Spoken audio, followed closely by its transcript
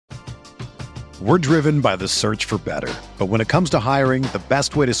We're driven by the search for better. But when it comes to hiring, the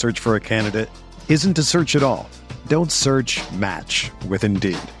best way to search for a candidate isn't to search at all. Don't search, match with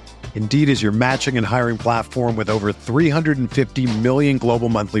Indeed. Indeed is your matching and hiring platform with over 350 million global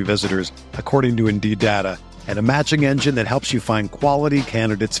monthly visitors, according to Indeed data, and a matching engine that helps you find quality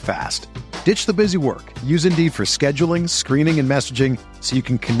candidates fast. Ditch the busy work. Use Indeed for scheduling, screening, and messaging so you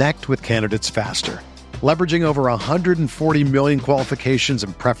can connect with candidates faster. Leveraging over 140 million qualifications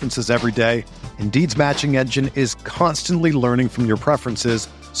and preferences every day, Indeed's matching engine is constantly learning from your preferences,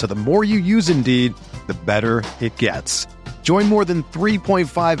 so the more you use Indeed, the better it gets. Join more than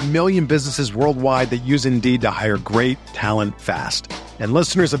 3.5 million businesses worldwide that use Indeed to hire great talent fast. And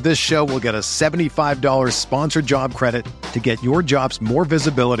listeners of this show will get a $75 sponsored job credit to get your jobs more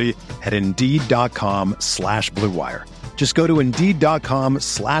visibility at Indeed.com/Blue Wire. Just go to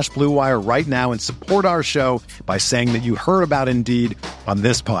Indeed.com/Blue Wire right now and support our show by saying that you heard about Indeed on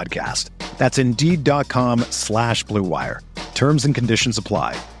this podcast. That's Indeed.com/Blue Wire. Terms and conditions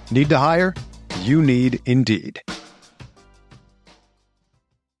apply. Need to hire? You need Indeed.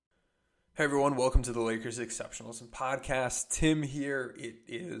 Hey everyone, welcome to the Lakers Exceptionalism Podcast. Tim here. It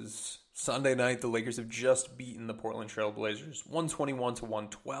is Sunday night. The Lakers have just beaten the Portland Trail Blazers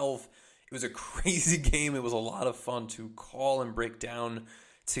 121-112. It was a crazy game. It was a lot of fun to call and break down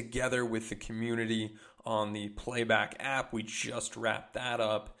together with the community on the Playback app. We just wrapped that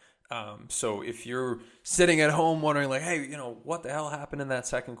up. So if you're sitting at home wondering like, hey, what the hell happened in that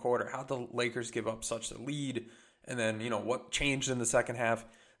second quarter? How'd the Lakers give up such a lead? And then, what changed in the second half?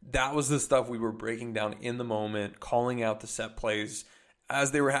 That was the stuff we were breaking down in the moment, calling out the set plays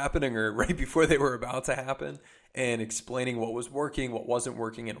as they were happening or right before they were about to happen, and explaining what was working, what wasn't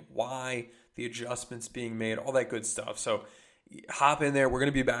working, and why, the adjustments being made, all that good stuff. So hop in there. We're going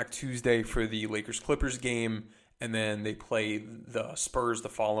to be back Tuesday for the Lakers-Clippers game, and then they play the Spurs the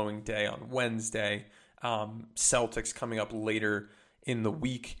following day on Wednesday. Celtics coming up later in the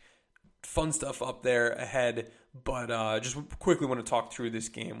week. Fun stuff up there ahead. But just quickly want to talk through this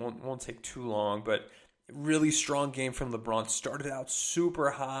game. Won't take too long, but really strong game from LeBron. Started out super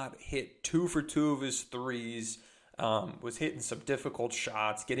hot, hit 2 for 2 of his threes, was hitting some difficult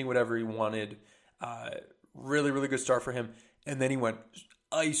shots, getting whatever he wanted. Really, really good start for him. And then he went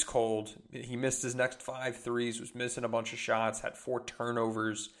ice cold. He missed his next 5 threes, was missing a bunch of shots, had 4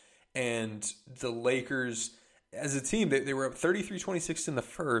 turnovers. And the Lakers, as a team, they were up 33-26 in the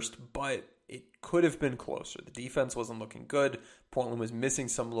first, but it could have been closer. The defense wasn't looking good. Portland was missing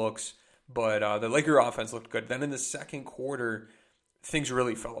some looks, but the Laker offense looked good. Then in the second quarter, things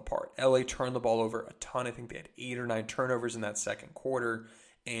really fell apart. LA turned the ball over a ton. I think they had 8 or 9 turnovers in that second quarter,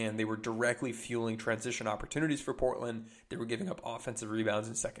 and they were directly fueling transition opportunities for Portland. They were giving up offensive rebounds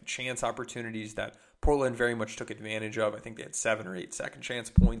and second chance opportunities that Portland very much took advantage of. I think they had 7 or 8 second chance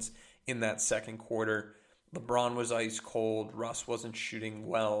points in that second quarter. LeBron was ice cold. Russ wasn't shooting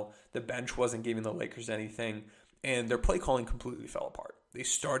well. The bench wasn't giving the Lakers anything. And their play calling completely fell apart. They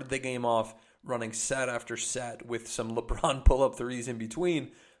started the game off running set after set with some LeBron pull-up threes in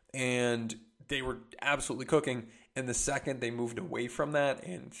between. And they were absolutely cooking. And the second they moved away from that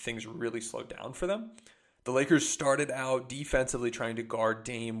and things really slowed down for them, the Lakers started out defensively trying to guard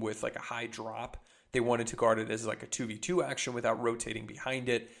Dame with like a high drop. They wanted to guard it as like a 2v2 action without rotating behind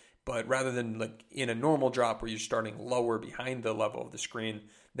it. But rather than like in a normal drop where you're starting lower behind the level of the screen,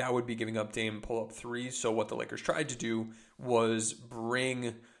 that would be giving up Dame pull-up threes. So what the Lakers tried to do was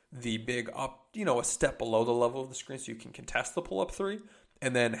bring the big up, a step below the level of the screen so you can contest the pull-up three,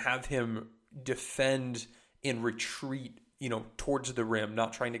 and then have him defend in retreat, towards the rim,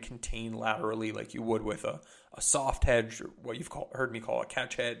 not trying to contain laterally like you would with a soft hedge, or what you've heard me call a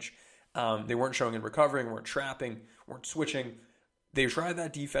catch hedge. They weren't showing and recovering, weren't trapping, weren't switching. They tried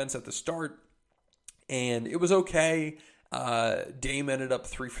that defense at the start, and it was okay. Dame ended up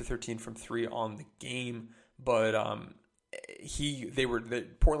 3 for 13 from 3 on the game, but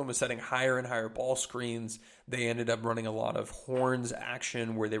Portland was setting higher and higher ball screens. They ended up running a lot of horns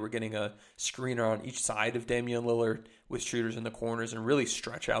action where they were getting a screener on each side of Damian Lillard with shooters in the corners and really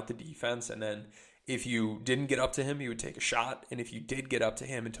stretch out the defense. And then if you didn't get up to him, he would take a shot. And if you did get up to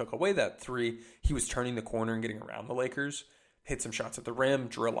him and took away that 3, he was turning the corner and getting around the Lakers. Hit some shots at the rim,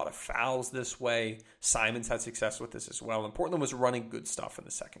 drew a lot of fouls this way. Simons had success with this as well. And Portland was running good stuff in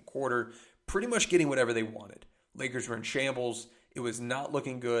the second quarter, pretty much getting whatever they wanted. Lakers were in shambles. It was not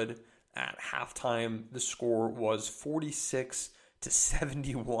looking good. At halftime, the score was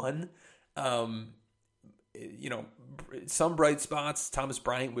 46-71. Some bright spots. Thomas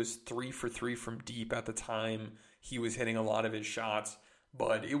Bryant was 3 for 3 from deep at the time. He was hitting a lot of his shots,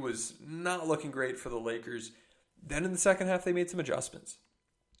 but it was not looking great for the Lakers. Then in the second half, they made some adjustments.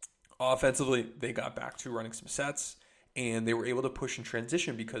 Offensively, they got back to running some sets, and they were able to push in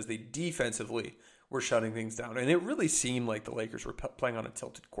transition because they defensively were shutting things down. And it really seemed like the Lakers were playing on a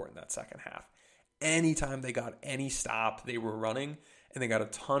tilted court in that second half. Anytime they got any stop, they were running, and they got a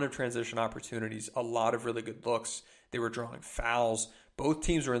ton of transition opportunities, a lot of really good looks. They were drawing fouls. Both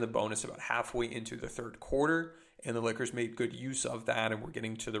teams were in the bonus about halfway into the third quarter, and the Lakers made good use of that and were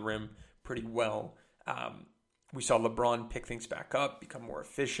getting to the rim pretty well. We saw LeBron pick things back up, become more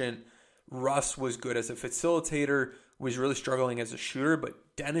efficient. Russ was good as a facilitator, was really struggling as a shooter, but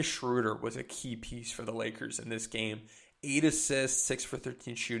Dennis Schroeder was a key piece for the Lakers in this game. 8 assists, 6 for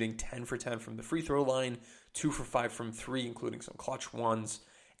 13 shooting, 10 for 10 from the free throw line, 2 for 5 from 3, including some clutch ones.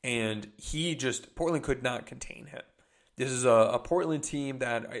 And Portland could not contain him. This is a Portland team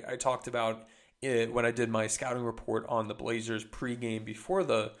that I talked about when I did my scouting report on the Blazers pregame before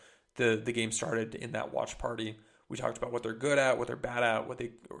the game started in that watch party. We talked about what they're good at, what they're bad at, what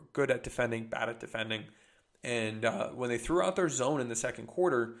they are good at defending, bad at defending. And when they threw out their zone in the second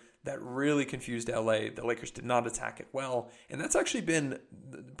quarter, that really confused LA. The Lakers did not attack it well. And that's actually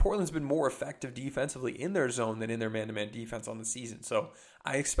Portland's been more effective defensively in their zone than in their man-to-man defense on the season. So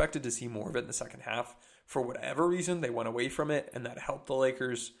I expected to see more of it in the second half. For whatever reason, they went away from it, and that helped the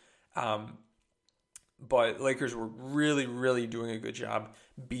Lakers. But Lakers were really, really doing a good job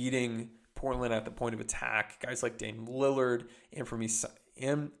beating Portland at the point of attack. Guys like Dame Lillard,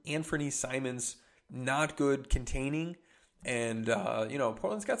 Anthony Simons, not good containing. And,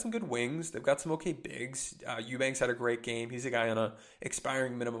 Portland's got some good wings. They've got some okay bigs. Eubanks had a great game. He's a guy on an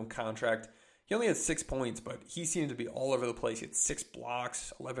expiring minimum contract. He only had 6 points, but he seemed to be all over the place. He had 6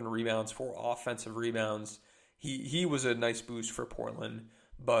 blocks, 11 rebounds, 4 offensive rebounds. He was a nice boost for Portland,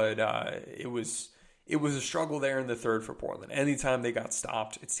 but it was a struggle there in the third for Portland. Anytime they got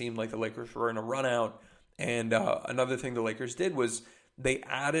stopped, it seemed like the Lakers were in a run out. And another thing the Lakers did was they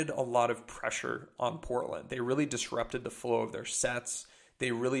added a lot of pressure on Portland. They really disrupted the flow of their sets.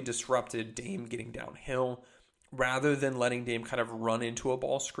 They really disrupted Dame getting downhill. Rather than letting Dame kind of run into a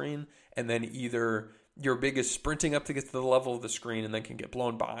ball screen and then either your big is sprinting up to get to the level of the screen and then can get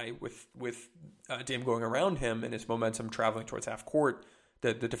blown by with Dame going around him and his momentum traveling towards half court,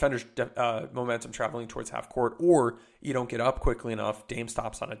 the defender's momentum traveling towards half court, or you don't get up quickly enough, Dame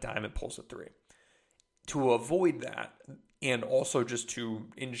stops on a dime and pulls a three. To avoid that, and also just to,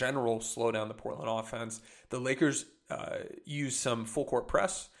 in general, slow down the Portland offense, the Lakers used some full court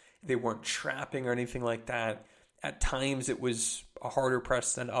press. They weren't trapping or anything like that. At times, it was a harder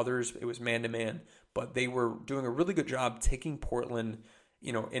press than others. It was man-to-man. But they were doing a really good job taking Portland,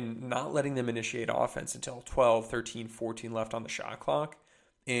 and not letting them initiate offense until 12, 13, 14 left on the shot clock.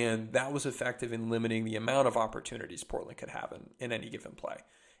 And that was effective in limiting the amount of opportunities Portland could have in any given play.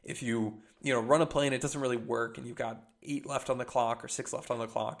 If you run a play and it doesn't really work and you've got 8 left on the clock or 6 left on the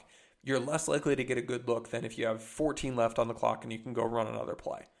clock, you're less likely to get a good look than if you have 14 left on the clock and you can go run another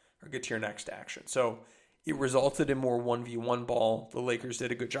play or get to your next action. So it resulted in more 1v1 ball. The Lakers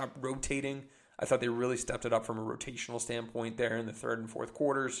did a good job rotating. I thought they really stepped it up from a rotational standpoint there in the third and fourth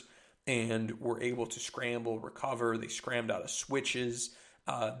quarters and were able to scramble, recover. They scrammed out of switches.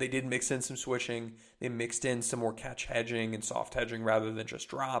 They did mix in some switching. They mixed in some more catch hedging and soft hedging rather than just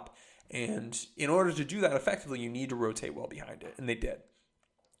drop. And in order to do that effectively, you need to rotate well behind it, and they did.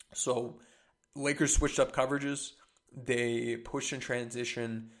 So Lakers switched up coverages. They pushed in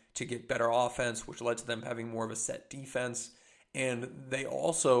transition to get better offense, which led to them having more of a set defense. And they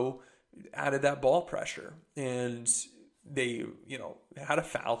also added that ball pressure. And they, had a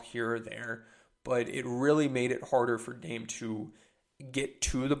foul here or there, but it really made it harder for Dame to get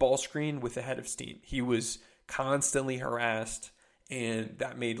to the ball screen with a head of steam. He was constantly harassed, and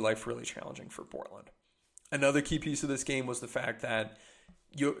that made life really challenging for Portland. Another key piece of this game was the fact that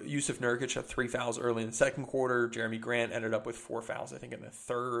Jusuf Nurkic had 3 fouls early in the second quarter. Jeremy Grant ended up with 4 fouls, I think, in the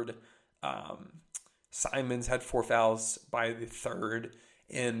third. Simons had 4 fouls by the third.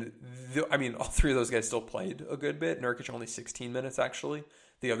 And, all 3 of those guys still played a good bit. Nurkic only 16 minutes, actually.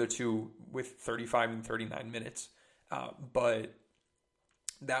 The other 2 with 35 and 39 minutes. But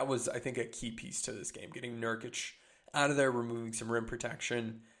that was, I think, a key piece to this game. Getting Nurkic out of there, removing some rim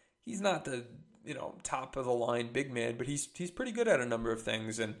protection. He's not the top of the line big man, but he's pretty good at a number of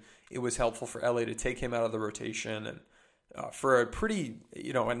things, and it was helpful for LA to take him out of the rotation. And for a pretty,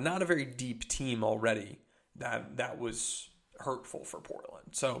 and not a very deep team already, that was hurtful for Portland.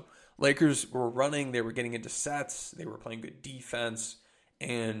 So Lakers were running, they were getting into sets, they were playing good defense,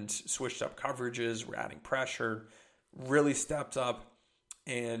 and switched up coverages, were adding pressure, really stepped up.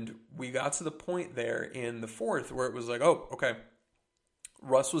 And we got to the point there in the fourth where it was like, oh, okay.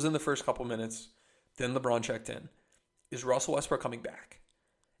 Russ was in the first couple minutes. Then LeBron checked in. Is Russell Westbrook coming back?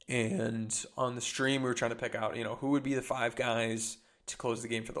 And on the stream, we were trying to pick out, who would be the 5 guys to close the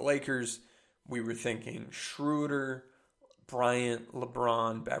game for the Lakers. We were thinking Schroeder, Bryant,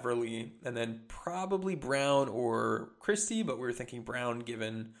 LeBron, Beverly, and then probably Brown or Christie, but we were thinking Brown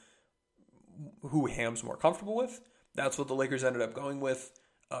given who Ham's more comfortable with. That's what the Lakers ended up going with,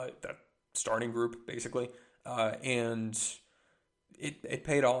 that starting group, basically. And it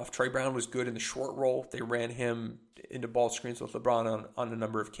paid off. Trey Brown was good in the short roll. They ran him into ball screens with LeBron on a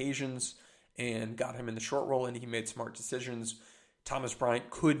number of occasions and got him in the short roll, and he made smart decisions. Thomas Bryant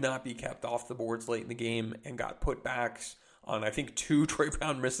could not be kept off the boards late in the game and got put backs on, I think, 2 Trey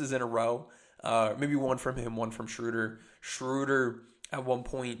Brown misses in a row. Maybe one from him, one from Schroeder. Schroeder at one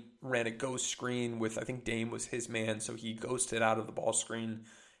point ran a ghost screen with, I think Dame was his man, so he ghosted out of the ball screen,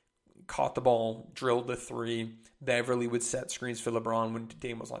 caught the ball, drilled the 3. Beverly would set screens for LeBron when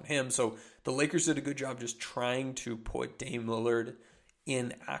Dame was on him. So the Lakers did a good job just trying to put Dame Lillard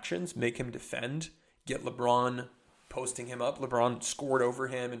in actions, make him defend, get LeBron posting him up. LeBron scored over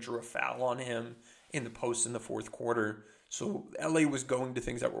him and drew a foul on him in the post in the fourth quarter. So LA was going to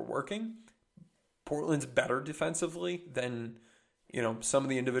things that were working. Portland's better defensively than, some of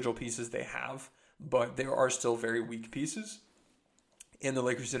the individual pieces they have, but there are still very weak pieces. And the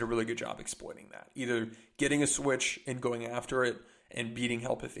Lakers did a really good job exploiting that. Either getting a switch and going after it and beating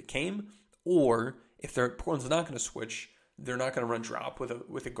help if it came, or if Portland's not going to switch, they're not going to run drop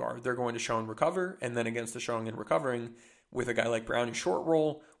with a guard. They're going to show and recover, and then against the showing and recovering, with a guy like Brown, you short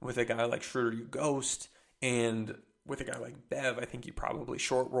roll, with a guy like Schroeder, you ghost, and with a guy like Bev, I think you probably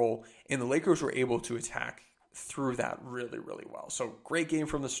short roll. And the Lakers were able to attack through that really, really well. So great game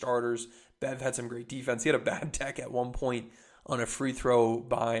from the starters. Bev had some great defense. He had a bad tech at one point on a free throw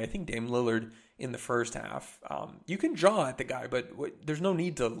by, I think, Dame Lillard in the first half. You can jaw at the guy, but there's no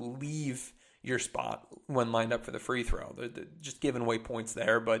need to leave your spot when lined up for the free throw. They're just giving away points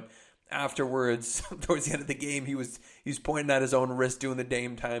there. But afterwards, towards the end of the game, he was pointing at his own wrist, doing the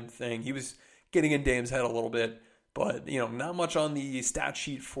Dame time thing. He was getting in Dame's head a little bit. But, not much on the stat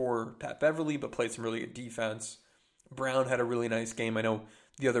sheet for Pat Beverly, but played some really good defense. Brown had a really nice game. I know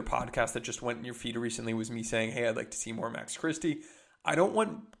the other podcast that just went in your feed recently was me saying, hey, I'd like to see more Max Christie. I don't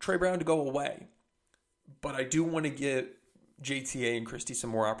want Trey Brown to go away, but I do want to get JTA and Christie some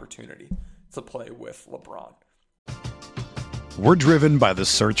more opportunity to play with LeBron. We're driven by the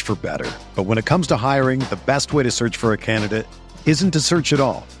search for better. But when it comes to hiring, the best way to search for a candidate isn't to search at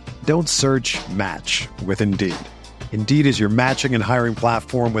all. Don't search, match with Indeed. Indeed is your matching and hiring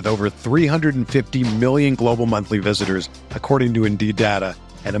platform with over 350 million global monthly visitors, according to Indeed data,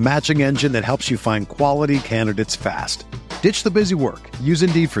 and a matching engine that helps you find quality candidates fast. Ditch the busy work. Use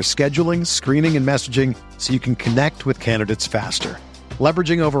Indeed for scheduling, screening, and messaging so you can connect with candidates faster.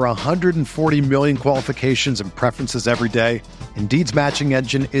 Leveraging over 140 million qualifications and preferences every day, Indeed's matching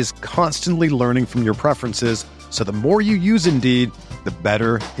engine is constantly learning from your preferences, so the more you use Indeed, the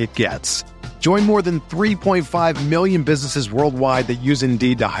better it gets. Join more than 3.5 million businesses worldwide that use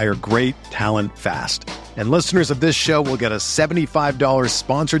Indeed to hire great talent fast. And listeners of this show will get a $75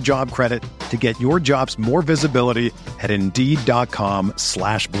 sponsored job credit to get your jobs more visibility at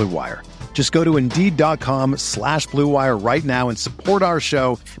Indeed.com/Blue Wire. Just go to Indeed.com/Blue Wire right now and support our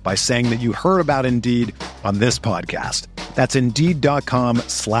show by saying that you heard about Indeed on this podcast. That's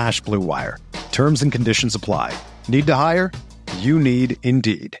Indeed.com/Blue Wire. Terms and conditions apply. Need to hire? You need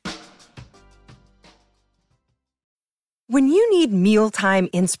Indeed. When you need mealtime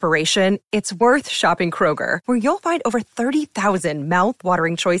inspiration, it's worth shopping Kroger, where you'll find over 30,000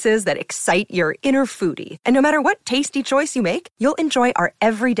 mouth-watering choices that excite your inner foodie. And no matter what tasty choice you make, you'll enjoy our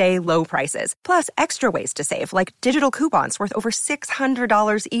everyday low prices, plus extra ways to save, like digital coupons worth over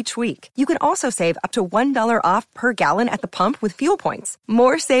 $600 each week. You can also save up to $1 off per gallon at the pump with fuel points.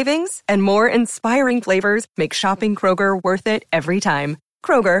 More savings and more inspiring flavors make shopping Kroger worth it every time.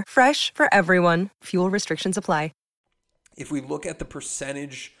 Kroger, fresh for everyone. Fuel restrictions apply. If we look at the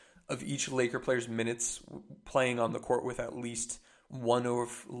percentage of each Laker player's minutes playing on the court with at least one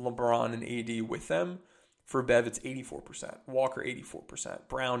of LeBron and AD with them, for Bev, it's 84%. Walker, 84%.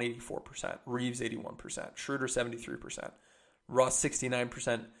 Brown, 84%. Reeves, 81%. Schroeder, 73%. Russ,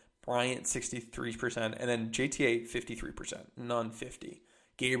 69%. Bryant, 63%. And then JTA, 53%. Nunn, 50%.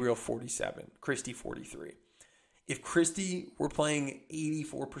 Gabriel, 47%. Christie, 43%. If Christie were playing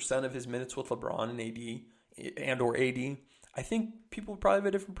 84% of his minutes with LeBron and AD, or AD, I think people would probably have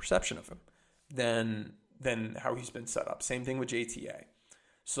a different perception of him than how he's been set up. Same thing with JTA.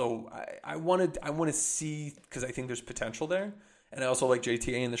 So I want to see, because I think there's potential there, and I also like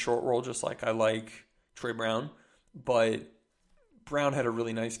JTA in the short roll, just like I like Trey Brown. But Brown had a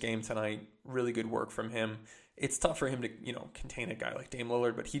really nice game tonight. Really good work from him. it's tough for him to, contain a guy like Dame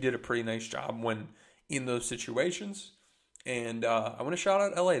Lillard, but he did a pretty nice job when in those situations. And I want to shout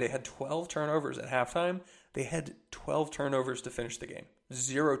out LA. They had 12 turnovers at halftime. They had 12 turnovers to finish the game.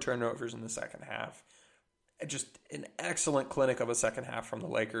 0 turnovers in the second half. Just an excellent clinic of a second half from the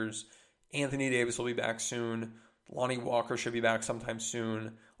Lakers. Anthony Davis will be back soon. Lonnie Walker should be back sometime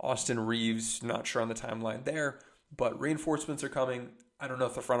soon. Austin Reeves, not sure on the timeline there. But reinforcements are coming. I don't know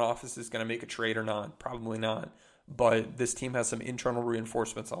if the front office is going to make a trade or not. Probably not. But this team has some internal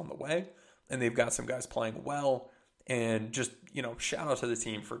reinforcements on the way. And they've got some guys playing well. And just, shout out to the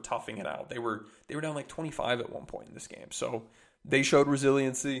team for toughing it out. They were down like 25 at one point in this game. So they showed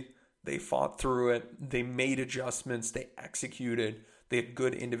resiliency. They fought through it. They made adjustments. They executed. They had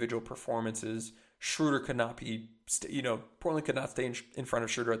good individual performances. Schroeder could not be, Portland could not stay in front of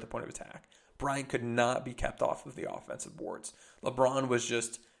Schroeder at the point of attack. Bryant could not be kept off of the offensive boards. LeBron was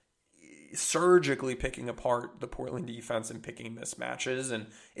just surgically picking apart the Portland defense and picking mismatches. And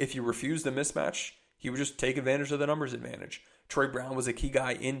if you refused the mismatch, he would just take advantage of the numbers advantage. Troy Brown was a key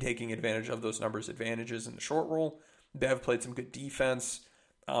guy in taking advantage of those numbers advantages in the short roll. Bev played some good defense.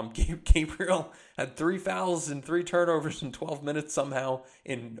 Gabriel had 3 fouls and 3 turnovers in 12 minutes somehow,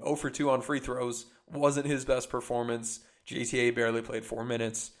 in 0 for 2 on free throws. Wasn't his best performance. JTA barely played 4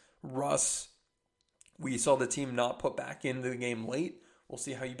 minutes. Russ, we saw the team not put back into the game late. We'll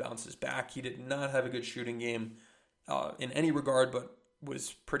see how he bounces back. He did not have a good shooting game in any regard, but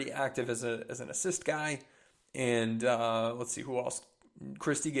was pretty active as an assist guy. And let's see who else.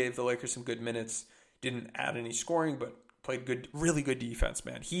 Christie gave the Lakers some good minutes. Didn't add any scoring, but played good, really good defense,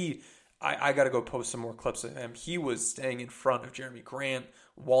 man. I got to go post some more clips of him. He was staying in front of Jeremy Grant,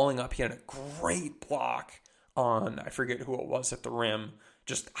 walling up. He had a great block on, I forget who it was at the rim.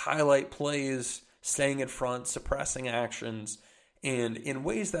 Just highlight plays, staying in front, suppressing actions, and in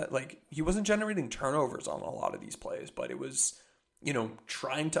ways that, he wasn't generating turnovers on a lot of these plays, but it was,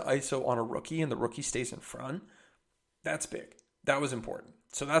 trying to ISO on a rookie and the rookie stays in front. That's big. That was important.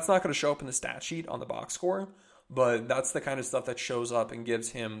 So that's not going to show up in the stat sheet on the box score, but that's the kind of stuff that shows up and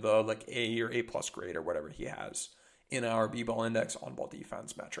gives him the A or A plus grade or whatever he has in our B-ball index on-ball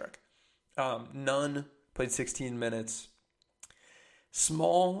defense metric. Nunn played 16 minutes.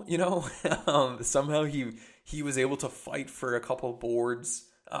 Small, somehow he was able to fight for a couple boards.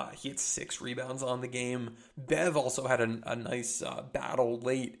 He had 6 rebounds on the game. Bev also had a nice battle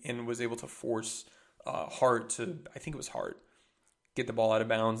late and was able to force Hart, get the ball out of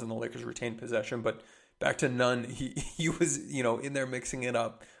bounds, and the Lakers retained possession. But back to Nunn, he was, in there mixing it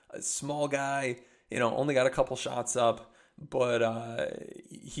up. A small guy, only got a couple shots up, but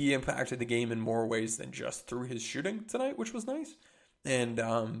he impacted the game in more ways than just through his shooting tonight, which was nice. And,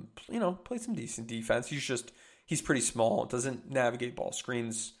 played some decent defense. He's pretty small. Doesn't navigate ball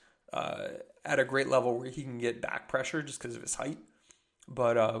screens at a great level where he can get back pressure just because of his height.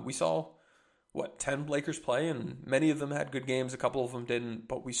 But we saw, 10 Lakers play, and many of them had good games. A couple of them didn't,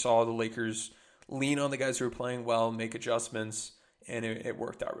 but we saw the Lakers lean on the guys who were playing well, make adjustments, and it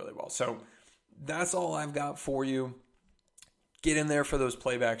worked out really well. So that's all I've got for you. Get in there for those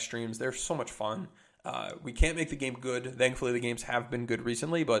playback streams. They're so much fun. We can't make the game good. Thankfully, the games have been good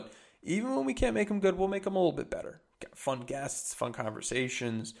recently, but even when we can't make them good, we'll make them a little bit better. Got fun guests, fun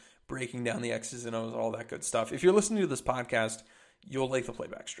conversations, breaking down the X's and O's, all that good stuff. If you're listening to this podcast, you'll like the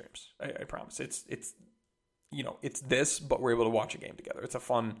playback streams. I promise. It's this, but we're able to watch a game together. It's a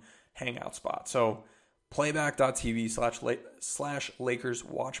fun hangout spot. So playback.tv/Lakers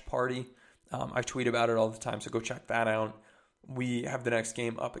watch party. I tweet about it all the time, so go check that out. We have the next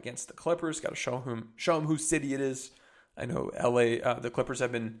game up against the Clippers. Got to show them whose city it is. I know LA, the Clippers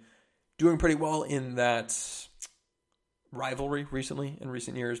have been doing pretty well in that rivalry in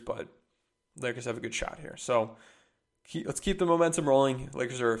recent years, but Lakers have a good shot here. So let's keep the momentum rolling.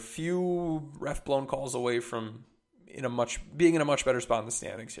 Lakers are a few ref-blown calls away from being in a much better spot in the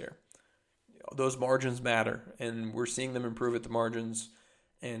standings here. Those margins matter, and we're seeing them improve at the margins.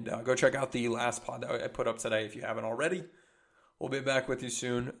 And go check out the last pod that I put up today if you haven't already. We'll be back with you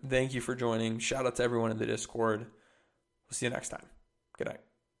soon. Thank you for joining. Shout out to everyone in the Discord. We'll see you next time. Good night.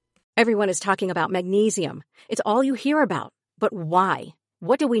 Everyone is talking about magnesium. It's all you hear about. But why?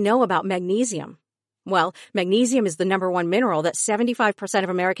 What do we know about magnesium? Well, magnesium is the #1 mineral that 75%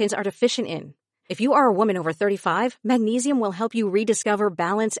 of Americans are deficient in. If you are a woman over 35, magnesium will help you rediscover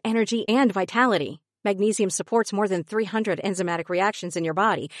balance, energy, and vitality. Magnesium supports more than 300 enzymatic reactions in your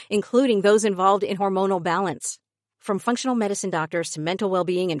body, including those involved in hormonal balance. From functional medicine doctors to mental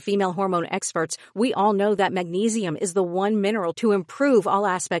well-being and female hormone experts, we all know that magnesium is the one mineral to improve all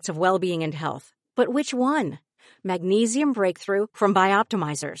aspects of well-being and health. But which one? Magnesium Breakthrough from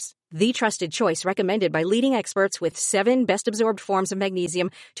Bioptimizers. the trusted choice recommended by leading experts with 7 best-absorbed forms of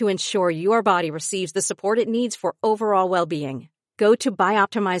magnesium to ensure your body receives the support it needs for overall well-being. Go to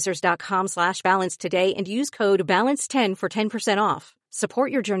bioptimizers.com/balance today and use code BALANCE10 for 10% off.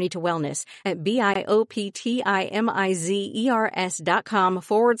 Support your journey to wellness at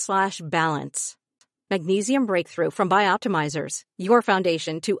bioptimizers.com/balance. Magnesium Breakthrough from Bioptimizers, your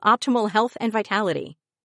foundation to optimal health and vitality.